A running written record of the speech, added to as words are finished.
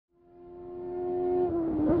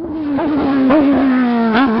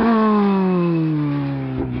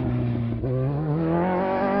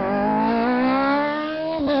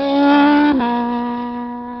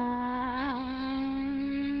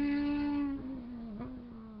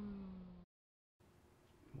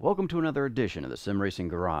Welcome to another edition of the Sim Racing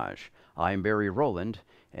Garage. I'm Barry Rowland,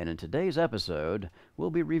 and in today's episode, we'll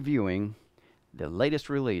be reviewing the latest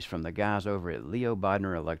release from the guys over at Leo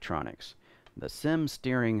Bodner Electronics, the Sim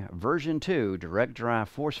Steering V.1 direct drive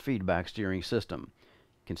force feedback steering system,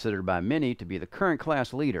 considered by many to be the current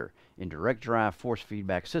class leader in direct drive force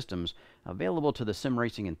feedback systems available to the sim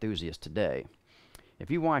racing enthusiast today. If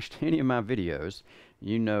you watched any of my videos,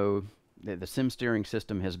 you know that the sim steering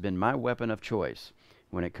system has been my weapon of choice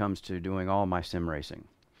when it comes to doing all my sim racing.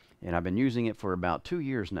 And I've been using it for about 2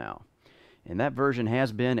 years now. And that version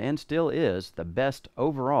has been and still is the best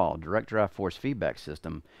overall direct drive force feedback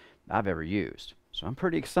system I've ever used. So I'm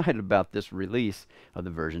pretty excited about this release of the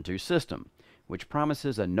version 2 system, which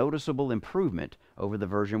promises a noticeable improvement over the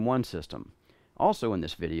version 1 system. Also in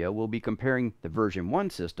this video, we'll be comparing the version 1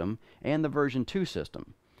 system and the version 2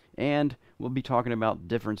 system. And we'll be talking about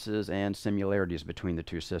differences and similarities between the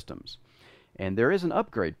two systems. And there is an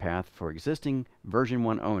upgrade path for existing version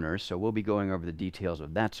 1 owners, so we'll be going over the details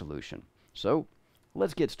of that solution. So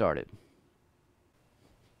let's get started.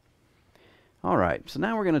 Alright, so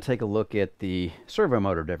now we're going to take a look at the servo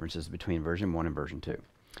motor differences between version 1 and version 2.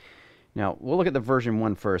 Now, we'll look at the version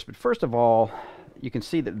 1 first, but first of all, you can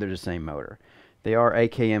see that they're the same motor. They are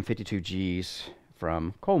AKM 52Gs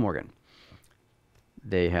from Kollmorgen.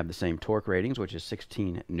 They have the same torque ratings, which is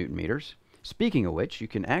 16 Newton meters. Speaking of which, you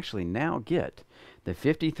can actually now get the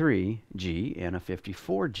 53G and a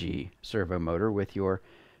 54G servo motor with your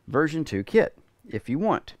version 2 kit, if you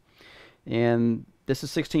want. And this is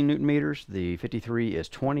 16 Newton meters, the 53 is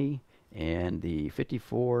 20, and the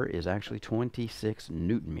 54 is actually 26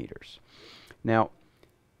 Newton meters. Now,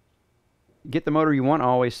 get the motor you want, I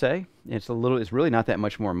always say. It's really not that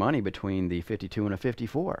much more money between the 52 and a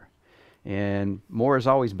 54. And more is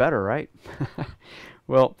always better, right?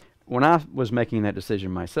 Well, when I was making that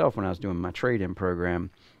decision myself, when I was doing my trade-in program,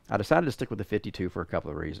 I decided to stick with the 52 for a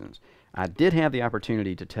couple of reasons. I did have the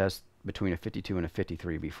opportunity to test between a 52 and a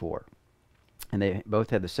 53 before. And they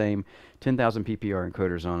both had the same 10,000 PPR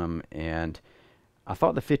encoders on them. And I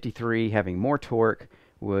thought the 53 having more torque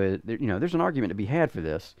would, there's an argument to be had for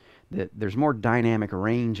this, that there's more dynamic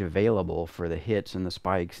range available for the hits and the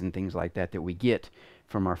spikes and things like that that we get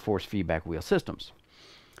from our force feedback wheel systems.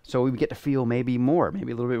 So we would get to feel maybe a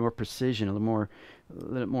little bit more precision, a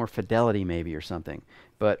little more fidelity maybe or something.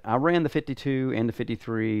 But I ran the 52 and the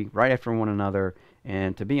 53 right after one another,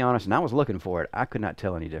 and to be honest, and I was looking for it, I could not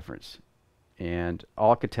tell any difference. And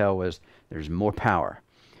all I could tell was there's more power.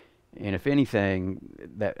 And if anything,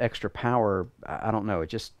 that extra power, I don't know,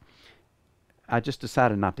 I just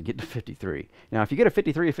decided not to get to 53. Now, if you get a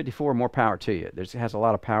 53 or 54, more power to you. It has a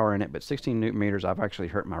lot of power in it, but 16 Newton meters, I've actually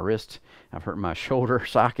hurt my wrist. I've hurt my shoulder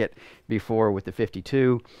socket before with the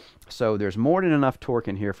 52. So there's more than enough torque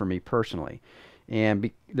in here for me personally. And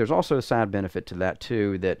there's also a side benefit to that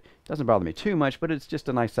too that doesn't bother me too much, but it's just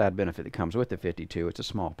a nice side benefit that comes with the 52. It's a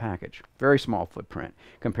small package, very small footprint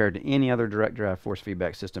compared to any other direct drive force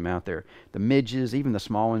feedback system out there. The midges, even the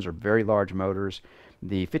small ones, are very large motors.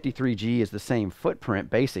 The 53G is the same footprint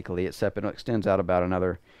basically, except it extends out about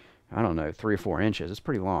another, I don't know, 3 or 4 inches. It's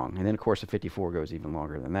pretty long. And then of course the 54 goes even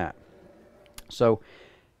longer than that. So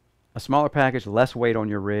a smaller package, less weight on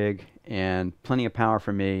your rig, and plenty of power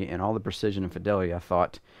for me, and all the precision and fidelity I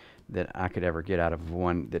thought that I could ever get out of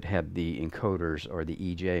one that had the encoders or the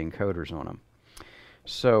EJ encoders on them.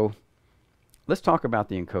 So let's talk about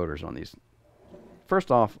the encoders on these. First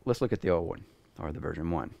off, let's look at the old one, or the version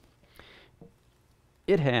 1.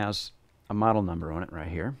 It has a model number on it right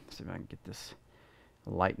here. Let's see if I can get this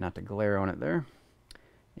light not to glare on it there.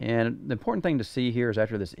 And the important thing to see here is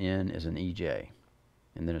after this N is an EJ,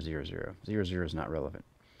 and then a 00. 00 is not relevant.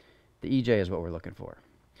 The EJ is what we're looking for.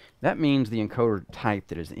 That means the encoder type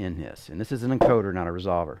that is in this. And this is an encoder, not a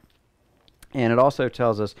resolver. And it also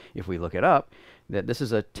tells us, if we look it up, that this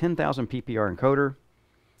is a 10,000 PPR encoder,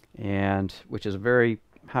 and which is a very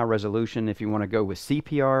high resolution. If you want to go with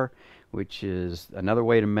CPR, which is another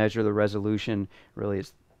way to measure the resolution, really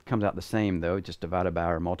it comes out the same though, just divided by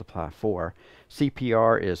or multiply 4.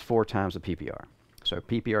 CPR is 4 times the PPR. So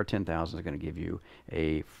PPR 10,000 is going to give you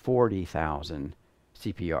a 40,000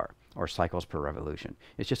 CPR, or cycles per revolution.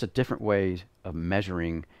 It's just a different way of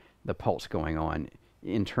measuring the pulse going on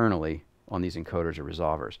internally on these encoders or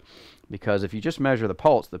resolvers. Because if you just measure the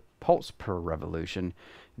pulse per revolution,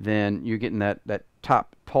 then you're getting that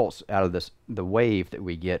top pulse out of the wave that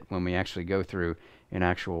we get when we actually go through an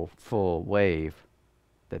actual full wave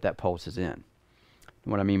that pulse is in.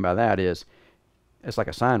 What I mean by that is it's like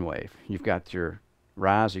a sine wave. You've got your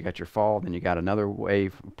rise, you got your fall, then you got another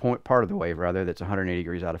wave, part of the wave rather, that's 180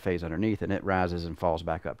 degrees out of phase underneath, and it rises and falls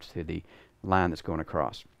back up to the line that's going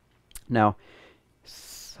across. Now,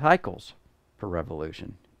 cycles per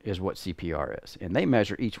revolution is what CPR is, and they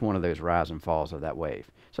measure each one of those rise and falls of that wave.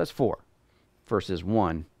 So that's 4 versus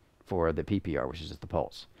 1 for the PPR, which is just the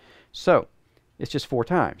pulse. So it's just 4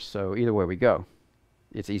 times. So either way we go,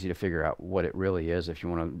 it's easy to figure out what it really is if you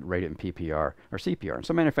want to rate it in PPR or CPR. And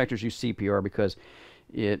some manufacturers use CPR because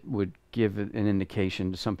it would give an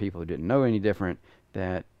indication to some people who didn't know any different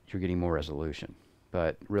that you're getting more resolution.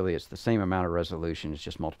 But really it's the same amount of resolution, it's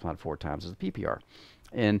just multiplied 4 times as the PPR.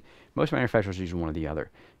 And most manufacturers use one or the other.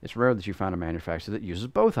 It's rare that you find a manufacturer that uses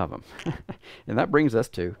both of them. And that brings us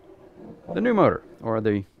to the new motor, or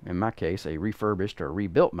in my case, a refurbished or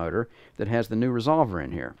rebuilt motor that has the new resolver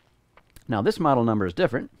in here. Now this model number is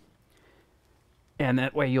different, and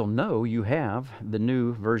that way you'll know you have the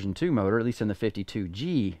new version 2 motor, at least in the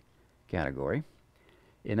 52G category,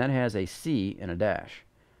 and that has a C and a dash.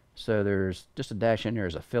 So there's just a dash in there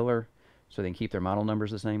as a filler, so they can keep their model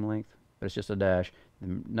numbers the same length, but it's just a dash.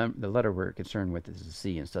 The letter we're concerned with is a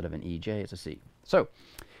C instead of an EJ, it's a C. So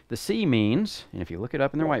the C means, and if you look it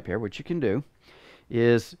up in their white paper, which you can do,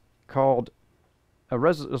 is called, a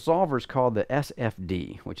resolver is called the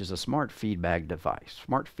SFD, which is a smart feedback device.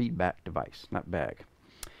 Smart feedback device, not bag.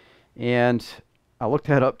 And I looked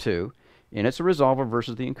that up too, and it's a resolver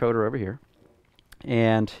versus the encoder over here.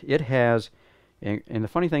 And it has, and the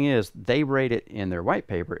funny thing is, they rate it in their white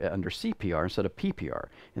paper under CPR instead of PPR.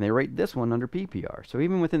 And they rate this one under PPR. So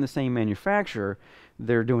even within the same manufacturer,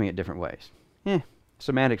 they're doing it different ways.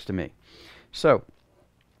 Semantics to me. So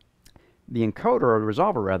the encoder, or the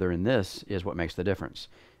resolver rather, in this is what makes the difference.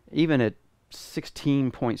 Even at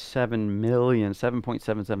 16.7 million,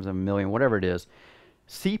 7.777 million, whatever it is,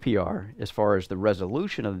 CPR, as far as the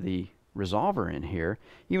resolution of the resolver in here,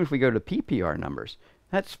 even if we go to PPR numbers,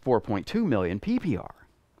 that's 4.2 million PPR.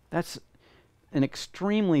 That's an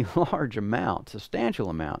extremely large amount, substantial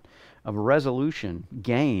amount of resolution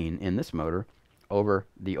gain in this motor over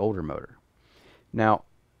the older motor. Now,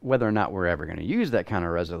 whether or not we're ever going to use that kind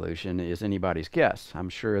of resolution is anybody's guess. I'm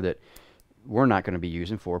sure that we're not going to be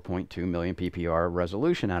using 4.2 million PPR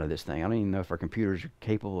resolution out of this thing. I don't even know if our computers are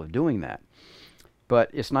capable of doing that. But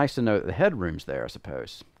it's nice to know that the headroom's there, I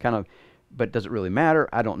suppose. But does it really matter?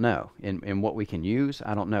 I don't know. And what we can use,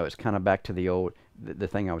 I don't know. It's kind of back to the old, the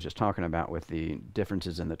thing I was just talking about with the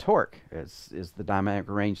differences in the torque. Is the dynamic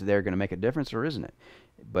range there going to make a difference, or isn't it?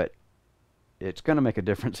 But it's going to make a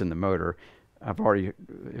difference in the motor. I've already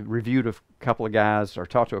reviewed a couple of guys, or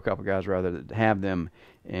talked to a couple of guys rather, that have them,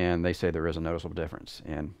 and they say there is a noticeable difference,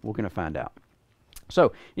 and we're going to find out.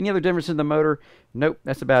 So, any other difference in the motor? Nope,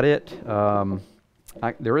 that's about it.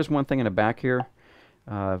 There is one thing in the back here.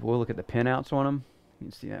 We'll look at the pinouts on them. You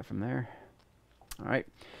can see that from there. All right.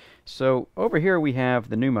 So over here we have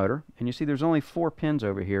the new motor, and you see there's only 4 pins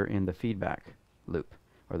over here in the feedback loop,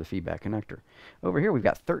 or the feedback connector. Over here we've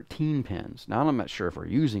got 13 pins. Now I'm not sure if we're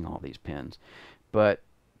using all these pins, but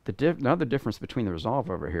another difference between the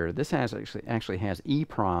resolver over here, this actually has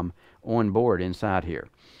EEPROM on board inside here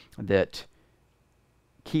that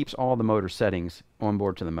keeps all the motor settings on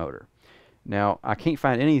board to the motor. Now I can't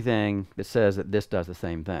find anything that says that this does the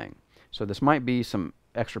same thing. So this might be some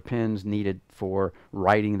extra pins needed for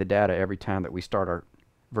writing the data every time that we start our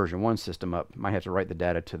version 1 system up. Might have to write the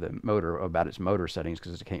data to the motor about its motor settings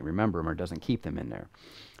because it can't remember them or doesn't keep them in there.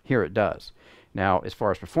 Here it does. Now as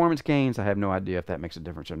far as performance gains, I have no idea if that makes a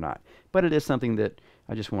difference or not. But it is something that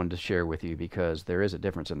I just wanted to share with you because there is a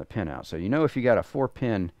difference in the pinout. So you know, if you got a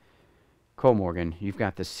 4-pin Kollmorgen, you've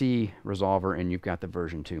got the C resolver and you've got the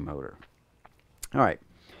version 2 motor. All right.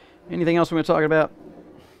 Anything else we're going to talk about?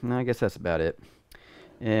 No, I guess that's about it.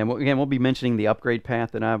 And again, we'll be mentioning the upgrade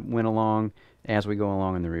path that I went along as we go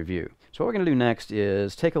along in the review. So what we're going to do next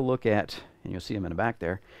is take a look at, and you'll see them in the back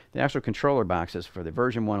there, the actual controller boxes for the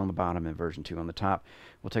version 1 on the bottom and version 2 on the top.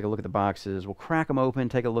 We'll take a look at the boxes, we'll crack them open,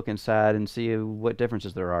 take a look inside, and see what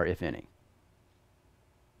differences there are, if any.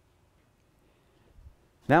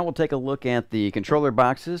 Now we'll take a look at the controller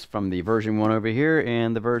boxes from the version 1 over here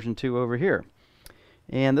and the version 2 over here.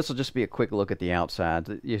 And this will just be a quick look at the outside.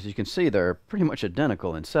 As you can see, they're pretty much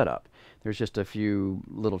identical in setup. There's just a few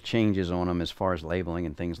little changes on them as far as labeling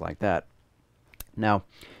and things like that. Now,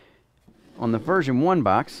 on the version 1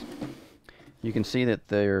 box, you can see that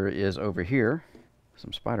there is over here,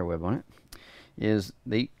 some spider web on it,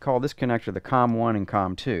 they call this connector the COM1 and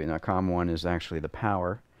COM2. Now, COM1 is actually the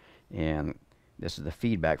power, and this is the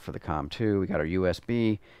feedback for the COM2. We got our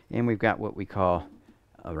USB, and we've got what we call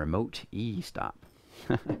a remote e-stop.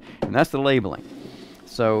 And that's the labeling.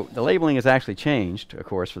 So the labeling has actually changed, of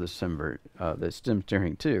course, for the Sim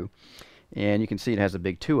Steering 2. And you can see it has a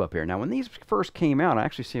big 2 up here. Now, when these first came out, I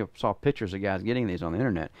actually saw pictures of guys getting these on the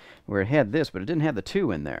internet where it had this, but it didn't have the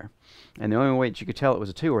 2 in there. And the only way that you could tell it was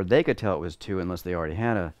a 2, or they could tell it was 2 unless they already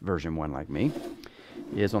had a version 1 like me,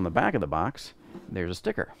 is on the back of the box, there's a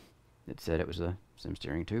sticker that said it was a Sim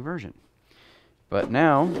Steering 2 version. But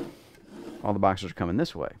now, all the boxes are coming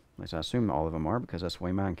this way. At least I assume all of them are, because that's the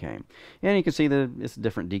way mine came. And you can see that it's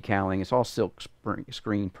different decaling. It's all silk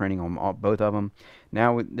screen printing on both of them.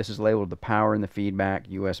 Now this is labeled the power and the feedback,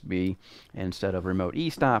 USB, and instead of remote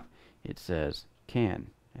e-stop, it says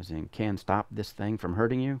can, as in can stop this thing from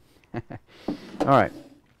hurting you. Alright,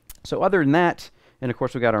 so other than that, and of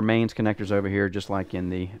course we got our mains connectors over here, just like in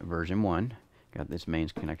the version 1. Got this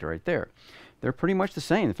mains connector right there. They're pretty much the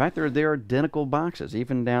same. In fact, they're identical boxes,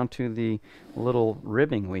 even down to the little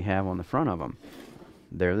ribbing we have on the front of them.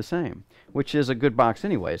 They're the same, which is a good box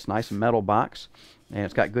anyway. It's a nice metal box, and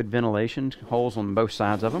it's got good ventilation, holes on both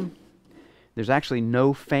sides of them. There's actually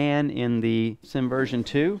no fan in the Sim version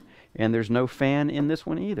 2, and there's no fan in this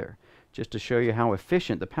one either, just to show you how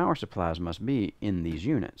efficient the power supplies must be in these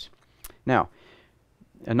units. Now,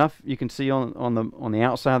 enough you can see on the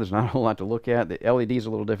outside. There's not a whole lot to look at. The LED is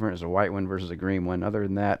a little different. It's a white one versus a green one. Other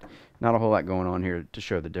than that, not a whole lot going on here to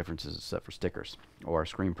show the differences except for stickers or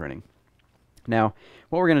screen printing. Now,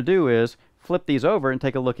 what we're going to do is flip these over and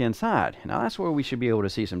take a look inside. Now, that's where we should be able to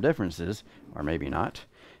see some differences, or maybe not.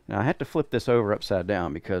 Now, I have to flip this over upside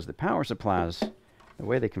down because the power supplies, the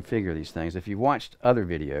way they configure these things, if you watched other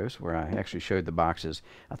videos where I actually showed the boxes,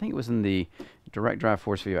 I think it was in the direct drive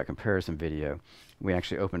force feedback comparison video, we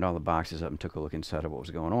actually opened all the boxes up and took a look inside of what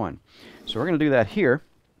was going on. So we're going to do that here.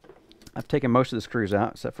 I've taken most of the screws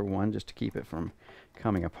out except for one, just to keep it from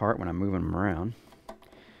coming apart when I'm moving them around.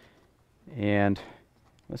 And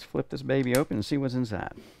let's flip this baby open and see what's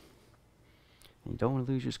inside. You don't want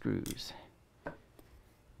to lose your screws.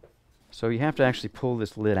 So you have to actually pull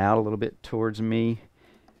this lid out a little bit towards me.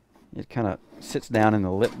 It kind of sits down in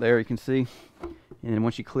the lip there, you can see. And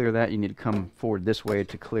once you clear that, you need to come forward this way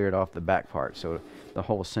to clear it off the back part, so the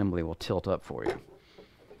whole assembly will tilt up for you.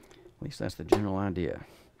 At least that's the general idea.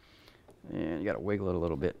 And you got to wiggle it a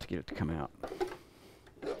little bit to get it to come out.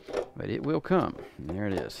 But it will come. And there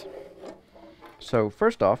it is. So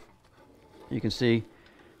first off, you can see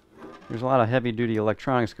there's a lot of heavy-duty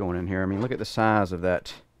electronics going in here. I mean, look at the size of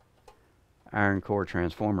that iron core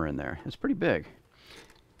transformer in there. It's pretty big.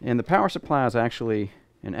 And the power supply is actually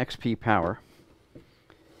an XP power.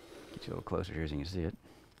 Get you a little closer here so you can see it.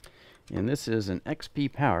 And this is an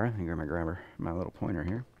XP power. I think I'm going to grab my little pointer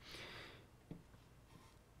here.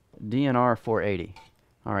 DNR 480.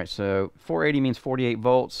 Alright, so 480 means 48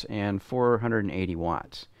 volts and 480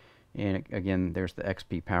 watts. And again, there's the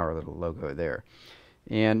XP power little logo there.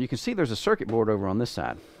 And you can see there's a circuit board over on this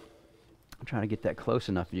side. I'm trying to get that close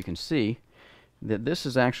enough you can see that this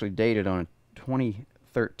is actually dated on a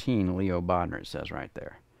 2013 Leo Bodner, it says right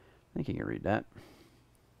there. I think you can read that.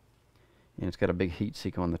 And it's got a big heat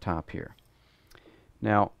sink on the top here.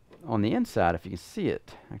 Now, on the inside, if you can see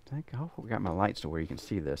it, I hope I got my lights to where you can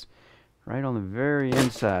see this. Right on the very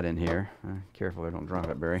inside in here, careful I don't drop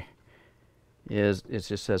it, Barry, it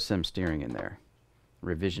just says Sim Steering in there.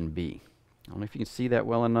 Revision B. I don't know if you can see that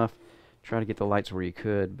well enough. Try to get the lights where you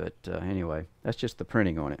could, but anyway, that's just the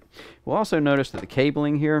printing on it. We'll also notice that the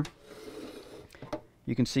cabling here,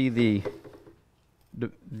 you can see this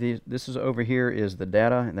is over here is the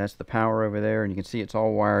data, and that's the power over there, and you can see it's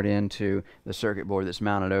all wired into the circuit board that's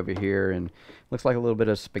mounted over here, and looks like a little bit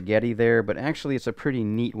of spaghetti there, but actually it's a pretty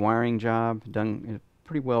neat wiring job, done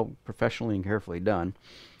pretty well, professionally and carefully done.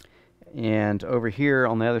 And over here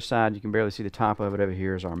on the other side, you can barely see the top of it. Over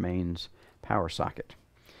here is our mains power socket.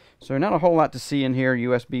 So not a whole lot to see in here.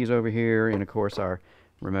 USB's over here, and of course our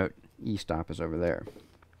remote e-stop is over there.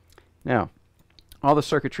 Now, all the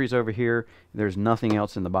circuitry's over here. There's nothing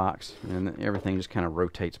else in the box, and everything just kind of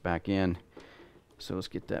rotates back in. So let's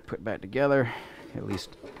get that put back together, at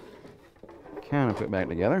least kind of put back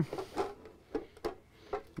together.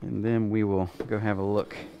 And then we will go have a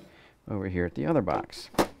look over here at the other box.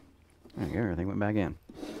 There you go, everything went back in.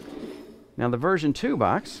 Now the version 2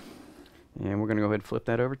 box, and we're going to go ahead and flip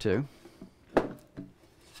that over too.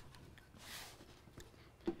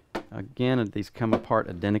 Again, these come apart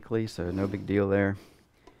identically, so no big deal there.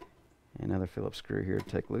 Another Phillips screw here to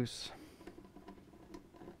take loose.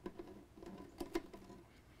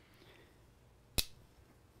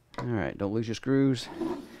 Alright, don't lose your screws.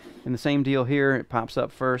 And the same deal here, it pops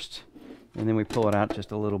up first, and then we pull it out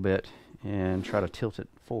just a little bit and try to tilt it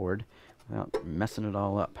forward without messing it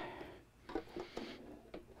all up.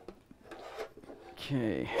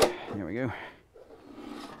 Okay, there we go.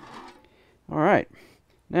 Alright,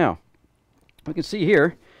 now We can see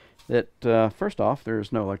here that first off,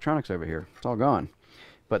 there's no electronics over here. It's all gone.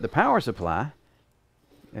 But the power supply,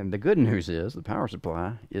 and the good news is the power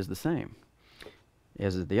supply is the same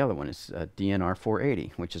as the other one. It's a DNR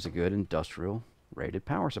 480, which is a good industrial rated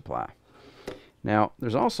power supply. Now,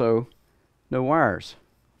 there's also no wires.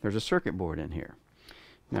 There's a circuit board in here.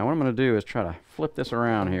 Now, what I'm going to do is try to flip this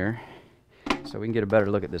around here so we can get a better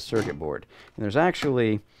look at this circuit board. And there's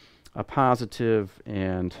actually a positive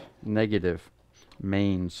and negative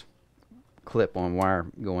mains clip-on wire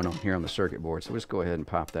going on here on the circuit board. So we'll just go ahead and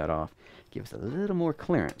pop that off. Give us a little more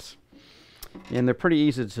clearance. And they're pretty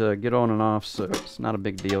easy to get on and off, so it's not a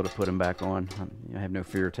big deal to put them back on. I have no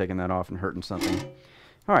fear of taking that off and hurting something.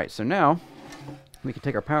 All right, so now we can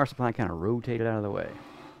take our power supply and kind of rotate it out of the way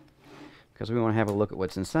because we want to have a look at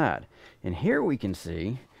what's inside. And here we can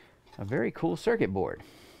see a very cool circuit board.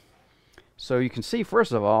 So you can see,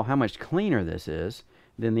 first of all, how much cleaner this is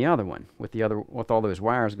than the other one, with all those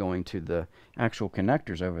wires going to the actual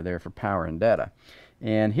connectors over there for power and data.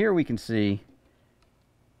 And here we can see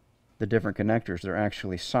the different connectors. They're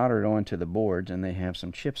actually soldered onto the boards, and they have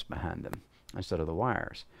some chips behind them instead of the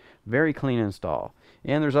wires. Very clean install.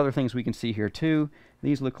 And there's other things we can see here too.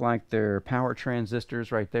 These look like they're power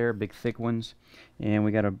transistors right there, big thick ones. And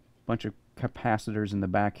we got a bunch of capacitors in the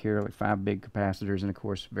back here, like 5 big capacitors, and of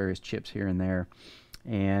course various chips here and there.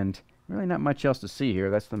 And really not much else to see here.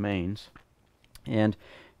 That's the mains. And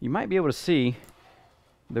you might be able to see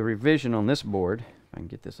the revision on this board. If I can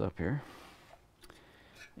get this up here.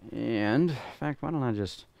 And in fact, why don't I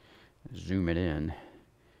just zoom it in?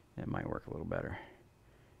 That might work a little better.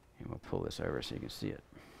 And we'll pull this over so you can see it.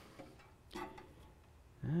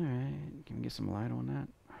 Alright, can we get some light on that?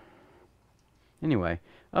 Anyway,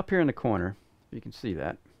 up here in the corner, you can see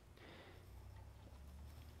that.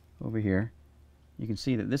 Over here, you can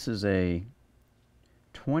see that this is a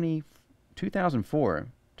 2004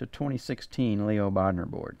 to 2016 Leo Bodner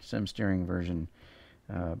board, Sim Steering version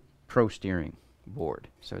Pro Steering board.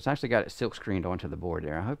 So it's actually got it silk screened onto the board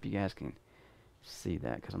there. I hope you guys can see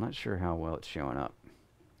that because I'm not sure how well it's showing up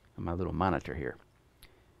on my little monitor here.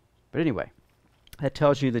 But anyway, that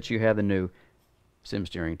tells you that you have the new Sim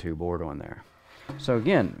Steering 2 board on there. So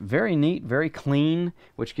again, very neat, very clean,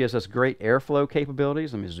 which gives us great airflow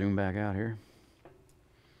capabilities. Let me zoom back out here.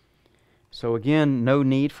 So again, no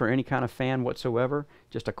need for any kind of fan whatsoever.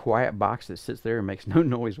 Just a quiet box that sits there and makes no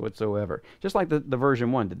noise whatsoever. Just like the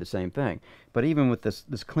version 1 did the same thing. But even with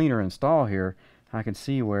this cleaner install here, I can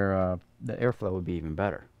see where the airflow would be even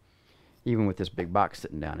better. Even with this big box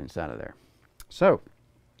sitting down inside of there. So,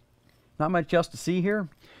 not much else to see here.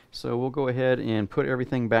 So we'll go ahead and put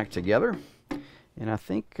everything back together. And I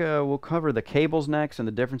think we'll cover the cables next and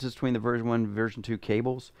the differences between the version 1 and version 2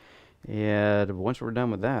 cables. And once we're done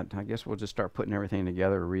with that, I guess we'll just start putting everything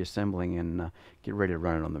together, reassembling, and get ready to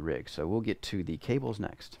run it on the rig. So we'll get to the cables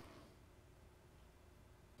next.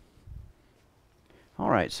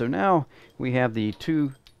 Alright, so now we have the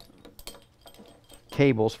 2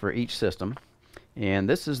 cables for each system. And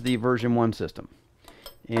this is the version 1 system.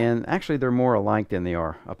 And actually they're more alike than they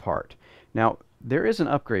are apart. Now, there is an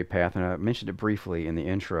upgrade path, and I mentioned it briefly in the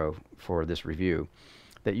intro for this review,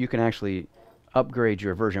 that you can actually upgrade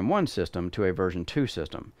your version 1 system to a version 2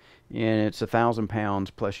 system. And it's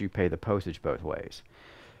 £1,000 plus you pay the postage both ways.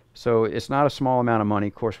 So it's not a small amount of money,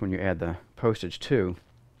 of course, when you add the postage too,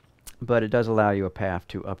 but it does allow you a path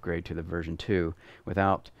to upgrade to the version 2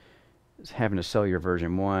 without having to sell your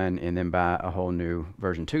version 1 and then buy a whole new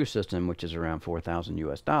version 2 system, which is around $4,000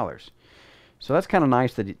 US. So that's kind of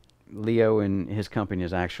nice that Leo and his company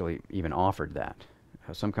has actually even offered that.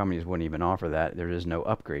 Some companies wouldn't even offer that. There is no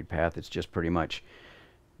upgrade path. It's just pretty much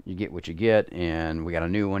you get what you get, and we got a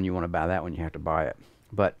new one, you want to buy that one, you have to buy it.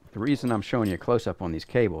 But the reason I'm showing you a close-up on these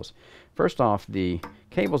cables, first off, the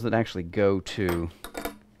cables that actually go to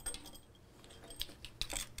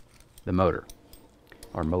the motor,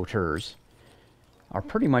 or motors, are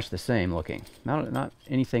pretty much the same looking. Not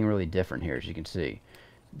anything really different here, as you can see.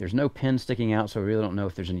 There's no pin sticking out, so we really don't know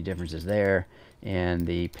if there's any differences there. And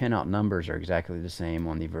the pinout numbers are exactly the same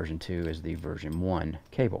on the version 2 as the version 1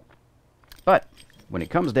 cable. But when it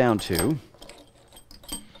comes down to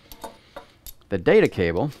the data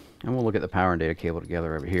cable, and we'll look at the power and data cable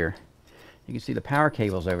together over here. You can see the power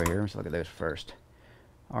cables over here, let's look at those first,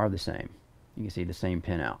 are the same. You can see the same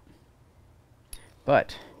pinout.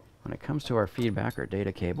 But when it comes to our feedback or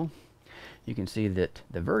data cable, you can see that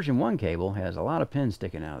the version 1 cable has a lot of pins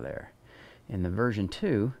sticking out of there. And the version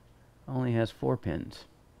 2 only has 4 pins.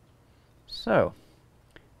 So,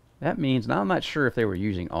 That means, now I'm not sure if they were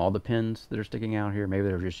using all the pins that are sticking out here. Maybe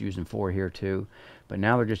they're just using 4 here too. But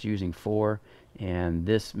now they're just using 4, and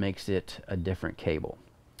this makes it a different cable.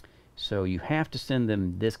 So you have to send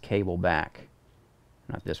them this cable back.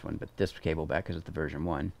 Not this one, but this cable back because it's the version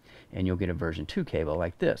 1. And you'll get a version 2 cable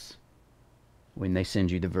like this when they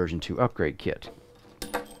send you the version 2 upgrade kit.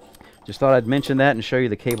 Just thought I'd mention that and show you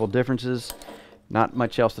the cable differences. Not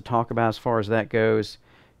much else to talk about as far as that goes.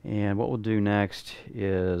 And what we'll do next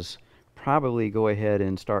is probably go ahead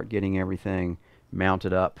and start getting everything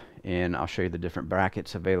mounted up, and I'll show you the different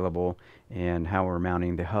brackets available and how we're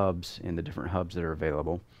mounting the hubs and the different hubs that are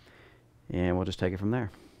available. And we'll just take it from there.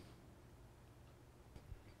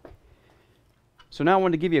 So now I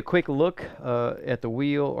wanted to give you a quick look at the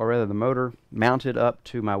wheel, or rather the motor, mounted up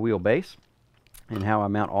to my wheel base and how I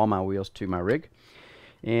mount all my wheels to my rig.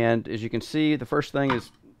 And as you can see, the first thing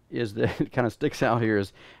is that it kind of sticks out here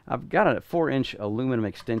is I've got a 4-inch aluminum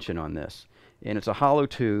extension on this, and it's a hollow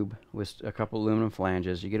tube with a couple aluminum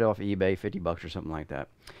flanges. You get it off eBay, 50 bucks or something like that.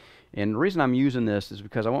 And the reason I'm using this is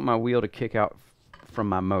because I want my wheel to kick out from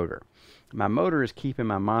my motor. My motor is keeping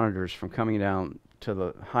my monitors from coming down to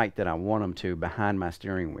the height that I want them to behind my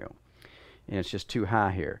steering wheel, and it's just too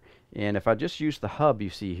high here. And if I just use the hub you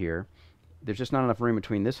see here, there's just not enough room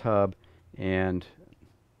between this hub and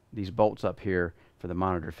these bolts up here for the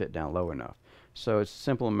monitor to fit down low enough. So it's a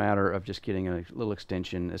simple matter of just getting a little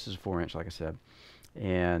extension. This is 4-inch, like I said,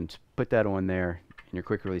 and put that on there, and your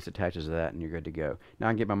quick release attaches to that, and you're good to go. Now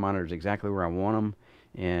I can get my monitors exactly where I want them,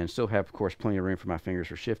 and still have, of course, plenty of room for my fingers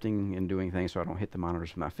for shifting and doing things so I don't hit the monitors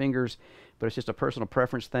with my fingers. But it's just a personal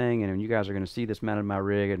preference thing, and you guys are going to see this mounted in my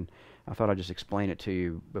rig, and I thought I'd just explain it to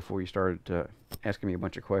you before you started asking me a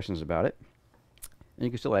bunch of questions about it. And you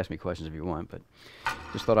can still ask me questions if you want, but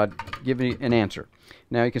just thought I'd give you an answer.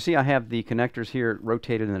 Now you can see I have the connectors here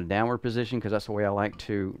rotated in a downward position because that's the way I like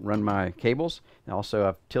to run my cables. And also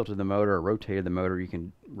I've tilted the motor or rotated the motor. You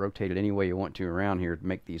can rotate it any way you want to around here to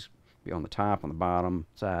make these be on the top, on the bottom,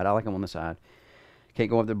 side. I like them on the side. Can't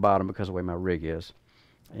go up to the bottom because of the way my rig is.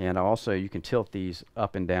 And also you can tilt these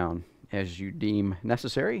up and down as you deem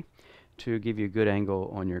necessary to give you a good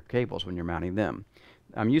angle on your cables when you're mounting them.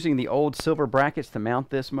 I'm using the old silver brackets to mount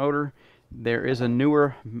this motor. There is a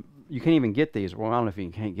newer, you can't even get these. Well, I don't know if you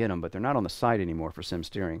can't get them, but they're not on the site anymore for Sim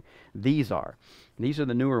Steering. These are. These are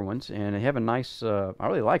the newer ones, and they have a nice, I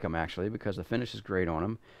really like them actually because the finish is great on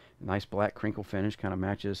them. Nice black crinkle finish, kind of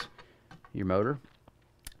matches your motor.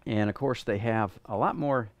 And of course they have a lot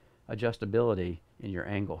more adjustability in your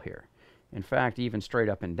angle here. In fact, even straight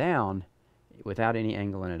up and down, without any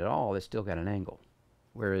angle in it at all, it's still got an angle.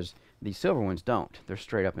 Whereas these silver ones don't. They're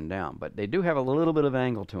straight up and down. But they do have a little bit of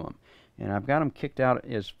angle to them. And I've got them kicked out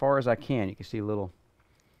as far as I can. You can see a little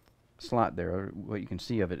slot there, what you can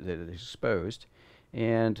see of it that is exposed.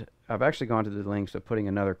 And I've actually gone to the lengths of putting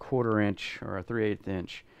another 1/4 inch or a 3/8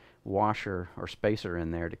 inch washer or spacer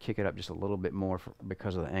in there to kick it up just a little bit more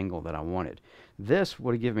because of the angle that I wanted. This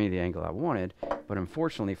would have given me the angle I wanted, but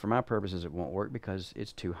unfortunately for my purposes it won't work because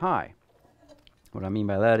it's too high. What I mean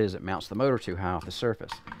by that is it mounts the motor too high off the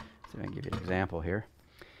surface. So I can give you an example here.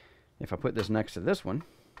 If I put this next to this one,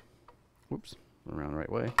 whoops, around the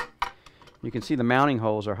right way, you can see the mounting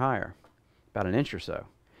holes are higher, about 1 inch or so.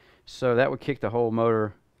 So that would kick the whole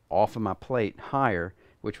motor off of my plate higher,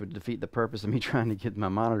 which would defeat the purpose of me trying to get my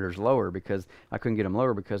monitors lower, because I couldn't get them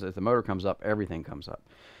lower because if the motor comes up, everything comes up.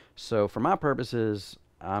 So for my purposes,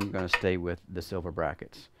 I'm going to stay with the silver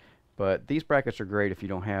brackets. But these brackets are great if you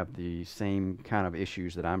don't have the same kind of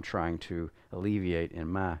issues that I'm trying to alleviate in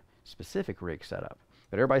my specific rig setup.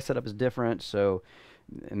 But everybody's setup is different, so,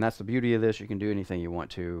 and that's the beauty of this. You can do anything you want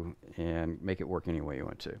to and make it work any way you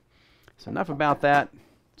want to. So enough about that.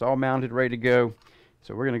 It's all mounted, ready to go.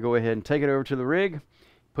 So we're going to go ahead and take it over to the rig,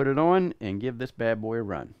 put it on, and give this bad boy a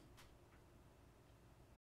run.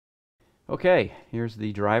 Okay, here's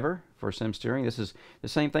the driver for Sim Steering. This is the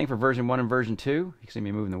same thing for version 1 and version 2. You can see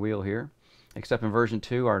me moving the wheel here. Except in version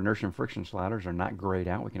 2, our inertia and friction sliders are not grayed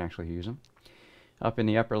out. We can actually use them. Up in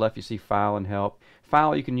the upper left, you see File and Help.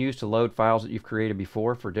 File you can use to load files that you've created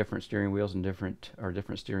before for different steering wheels and different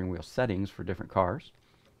steering wheel settings for different cars.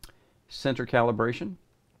 Center calibration.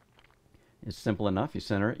 It's simple enough. You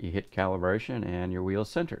center it, you hit calibration, and your wheel is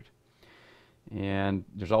centered. And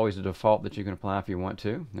there's always a default that you can apply if you want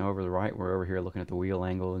to. Now over the right, we're over here looking at the wheel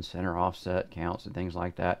angle and center offset counts and things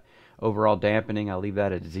like that. Overall dampening, I leave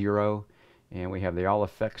that at 0. And we have the all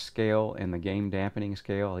effects scale and the game dampening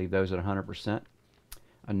scale. I leave those at 100%.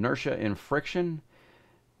 Inertia and friction,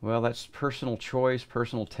 well, that's personal choice,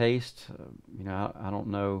 personal taste. You know, I don't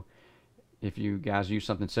know if you guys use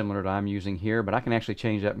something similar to I'm using here, but I can actually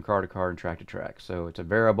change that from car to car and track to track. So it's a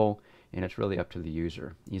variable, and it's really up to the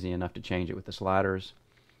user. Easy enough to change it with the sliders.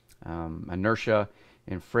 Inertia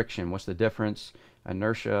and friction, what's the difference?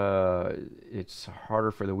 Inertia, it's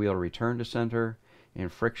harder for the wheel to return to center,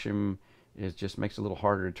 and friction just makes it a little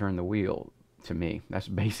harder to turn the wheel, to me. That's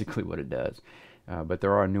basically what it does. But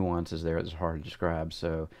there are nuances there that's hard to describe,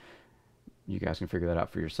 so you guys can figure that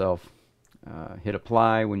out for yourself. Hit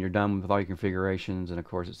apply when you're done with all your configurations, and of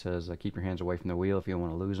course it says keep your hands away from the wheel if you don't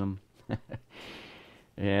want to lose them.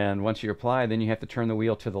 And once you apply, then you have to turn the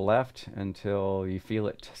wheel to the left until you feel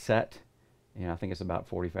it set. And I think it's about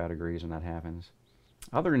 45 degrees when that happens.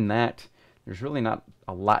 Other than that, there's really not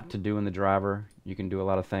a lot to do in the driver. You can do a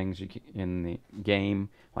lot of things in the game,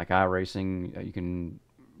 like iRacing. You can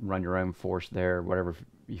run your own force there, whatever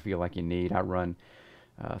you feel like you need. I run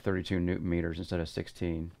 32 Newton meters instead of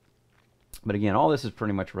 16. But again, all this is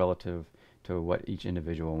pretty much relative to what each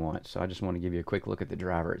individual wants. So I just want to give you a quick look at the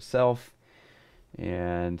driver itself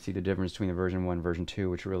and see the difference between the version 1 and version 2,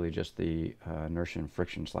 which really just the inertia and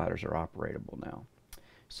friction sliders are operatable now.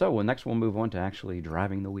 So next we'll move on to actually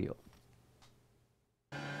driving the wheel.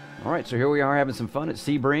 Alright, so here we are having some fun at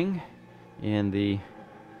Sebring in the...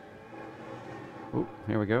 Oh,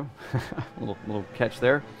 here we go. little catch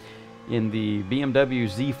there. In the BMW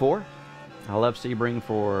Z4. I love Sebring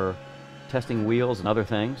for testing wheels and other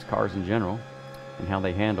things, cars in general, and how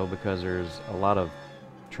they handle, because there's a lot of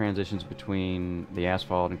transitions between the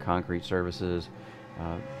asphalt and concrete surfaces.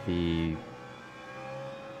 The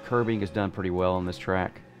curbing is done pretty well on this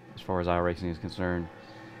track as far as iRacing is concerned,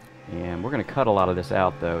 and we're going to cut a lot of this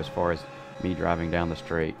out though as far as me driving down the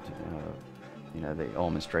straight. You know, the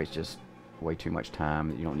Ullman straight's just way too much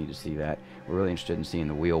time. You don't need to see that. We're really interested in seeing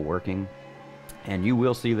the wheel working, and you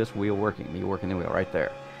will see this wheel working, me working the wheel right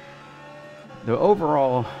there. The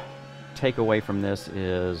overall takeaway from this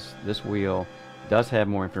is this wheel does have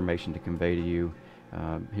more information to convey to you.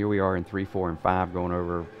 Here we are in 3, 4, and 5 going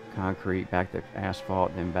over concrete, back to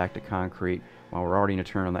asphalt, then back to concrete. While we're already in a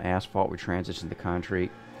turn on the asphalt, we transition to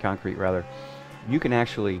concrete rather. You can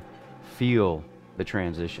actually feel the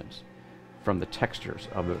transitions from the textures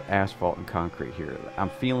of the asphalt and concrete here. I'm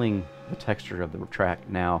feeling the texture of the track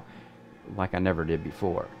now like I never did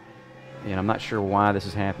before. And I'm not sure why this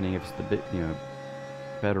is happening, if it's the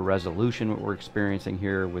better resolution what we're experiencing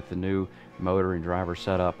here with the new motor and driver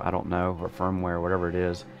setup, I don't know, or firmware, whatever it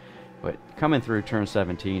is. But coming through turn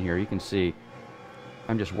 17 here, you can see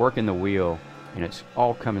I'm just working the wheel, and it's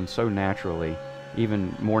all coming so naturally,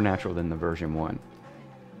 even more natural than the version 1.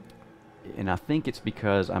 And I think it's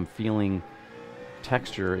because I'm feeling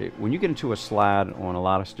texture. When you get into a slide on a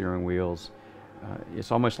lot of steering wheels,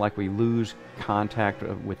 it's almost like we lose contact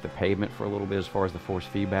with the pavement for a little bit as far as the force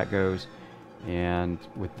feedback goes. And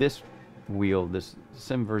with this wheel, this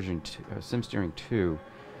Sim Steering 2,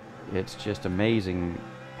 it's just amazing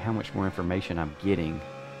how much more information I'm getting.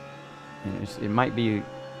 And it might be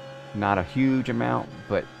not a huge amount,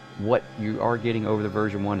 but what you are getting over the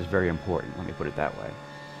version 1 is very important, let me put it that way.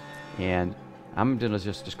 And I'm going to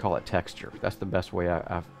just call it texture. That's the best way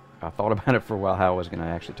I thought about it for a while, how I was going to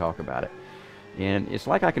actually talk about it. And it's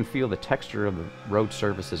like I can feel the texture of the road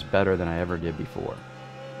surfaces better than I ever did before.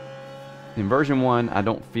 In version 1, I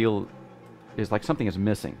don't feel, it's like something is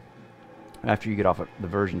missing after you get off of the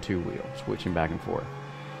version 2 wheel, switching back and forth.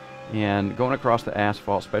 And going across the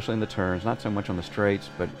asphalt, especially in the turns, not so much on the straights,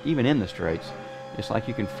 but even in the straights, it's like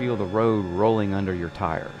you can feel the road rolling under your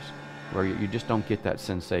tires, where you just don't get that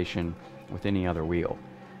sensation with any other wheel.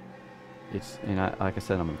 Like I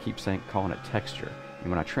said, I'm going to keep calling it texture. And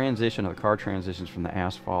when I transition, or the car transitions from the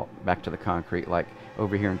asphalt back to the concrete, like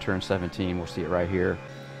over here in turn 17, we'll see it right here,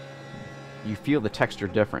 you feel the texture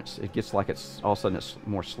difference. It gets like all of a sudden it's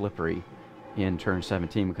more slippery in turn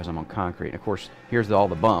 17 because I'm on concrete. And of course, here's all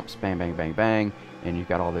the bumps, bang, bang, bang, bang, and you've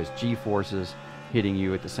got all those G-forces hitting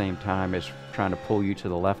you at the same time as trying to pull you to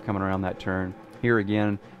the left coming around that turn. Here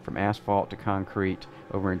again, from asphalt to concrete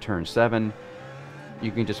over in turn 7,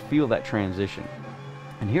 you can just feel that transition.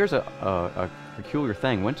 And here's a peculiar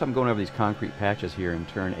thing. Once I'm going over these concrete patches here in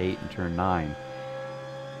turn 8 and turn 9,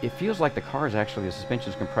 it feels like the car is actually, the suspension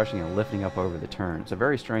is compressing and lifting up over the turn. It's a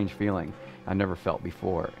very strange feeling I've never felt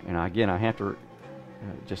before. And again, I have to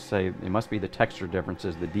just say it must be the texture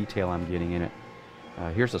differences, the detail I'm getting in it.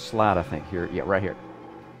 Here's a slide, I think, here. Yeah, right here.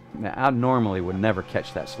 Now, I normally would never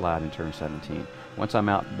catch that slide in turn 17. Once I'm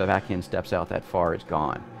out, the back end steps out that far, it's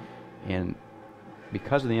gone. And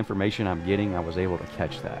because of the information I'm getting, I was able to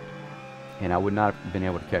catch that. And I would not have been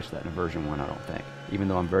able to catch that in version 1, I don't think. Even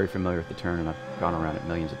though I'm very familiar with the turn and I've gone around it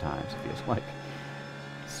millions of times, it feels like.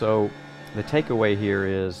 So The takeaway here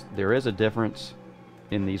is there is a difference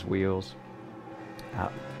in these wheels.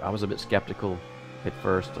 I was a bit skeptical at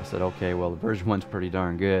first. I said, okay, well, the version 1's pretty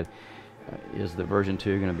darn good. Is the version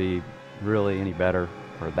 2 going to be really any better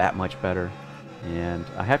or that much better? And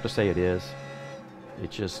I have to say it is. It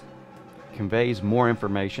just conveys more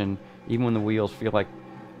information. Even when the wheels feel like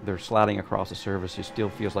they're sliding across the surface, it still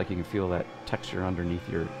feels like you can feel that texture underneath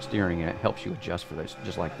your steering, and it helps you adjust for those,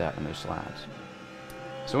 just like that on those slides.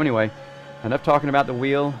 So anyway, enough talking about the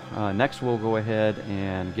wheel. Next we'll go ahead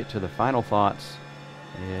and get to the final thoughts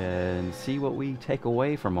and see what we take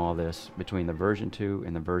away from all this between the version 2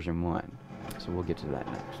 and the version 1. So we'll get to that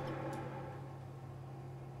next.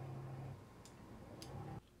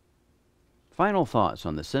 Final thoughts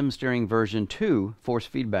on the Sim Steering version 2 force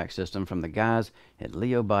feedback system from the guys at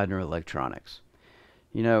Leo Bodner Electronics.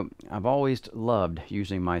 You know, I've always loved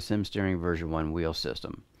using my Sim Steering version 1 wheel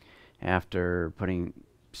system. After putting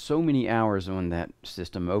so many hours on that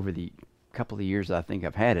system over the couple of years I think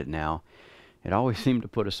I've had it now, it always seemed to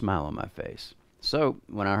put a smile on my face. So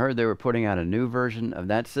when I heard they were putting out a new version of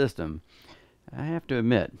that system, I have to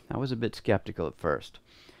admit I was a bit skeptical at first.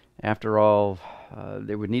 After all,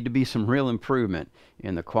 there would need to be some real improvement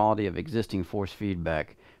in the quality of existing force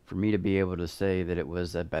feedback for me to be able to say that it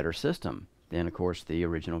was a better system than, of course, the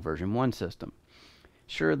original version 1 system.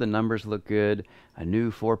 Sure, the numbers look good, a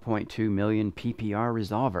new 4.2 million PPR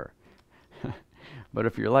resolver. But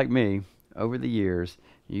if you're like me, over the years,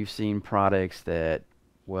 you've seen products that,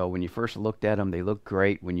 well, when you first looked at them, they looked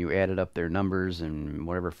great when you added up their numbers and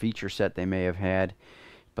whatever feature set they may have had.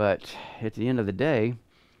 But at the end of the day,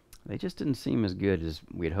 they just didn't seem as good as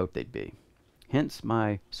we had hoped they'd be. Hence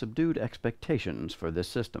my subdued expectations for this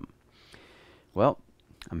system. Well,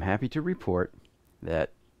 I'm happy to report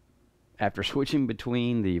that after switching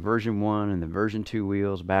between the version 1 and the version 2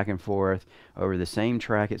 wheels back and forth over the same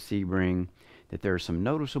track at Sebring, that there are some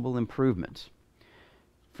noticeable improvements.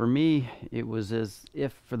 For me, it was as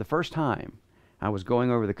if for the first time I was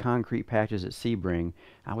going over the concrete patches at Sebring,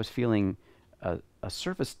 I was feeling a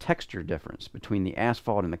surface texture difference between the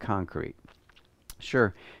asphalt and the concrete.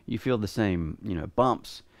 Sure, you feel the same,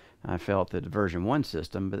 bumps I felt at the version 1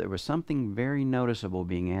 system, but there was something very noticeable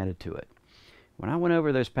being added to it. When I went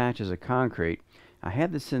over those patches of concrete, I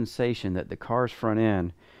had the sensation that the car's front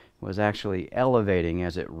end was actually elevating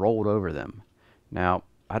as it rolled over them. Now,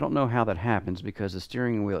 I don't know how that happens because the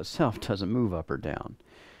steering wheel itself doesn't move up or down.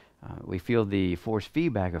 We feel the force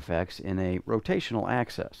feedback effects in a rotational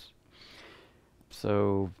axis.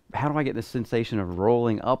 So how do I get the sensation of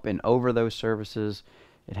rolling up and over those surfaces?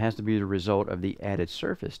 It has to be the result of the added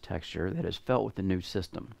surface texture that is felt with the new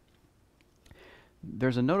system.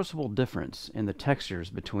 There's a noticeable difference in the textures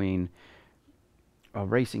between a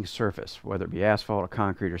racing surface, whether it be asphalt or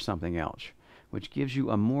concrete or something else, which gives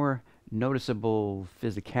you a more noticeable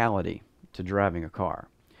physicality to driving a car.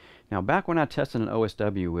 Now, back when I tested an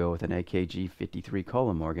OSW wheel with an AKG 53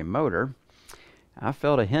 Kohler-Morgan motor, I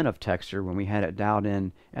felt a hint of texture when we had it dialed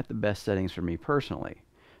in at the best settings for me personally.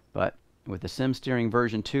 But with the Sim Steering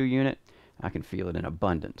version 2 unit, I can feel it in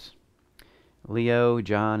abundance. Leo,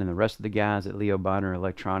 John, and the rest of the guys at Leo Bodner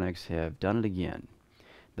Electronics have done it again.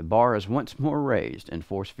 The bar is once more raised in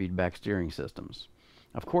force feedback steering systems.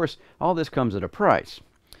 Of course, all this comes at a price,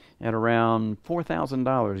 at around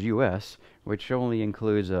 $4,000 US, which only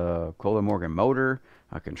includes a Kohler-Morgan motor,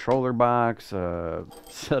 a controller box, a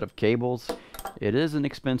set of cables. It is an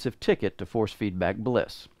expensive ticket to force feedback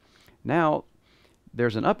bliss. Now,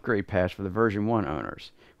 there's an upgrade pass for the version 1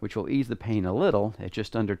 owners, which will ease the pain a little at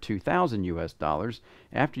just under $2,000 US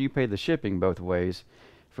after you pay the shipping both ways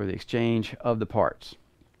for the exchange of the parts.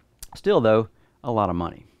 Still, though, a lot of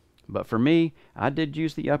money. But for me, I did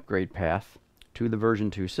use the upgrade path to the version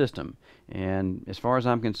 2 system, and as far as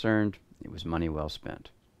I'm concerned, it was money well spent.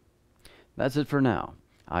 That's it for now.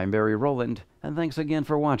 I'm Barry Rowland, and thanks again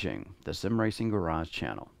for watching the Sim Racing Garage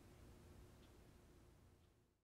channel.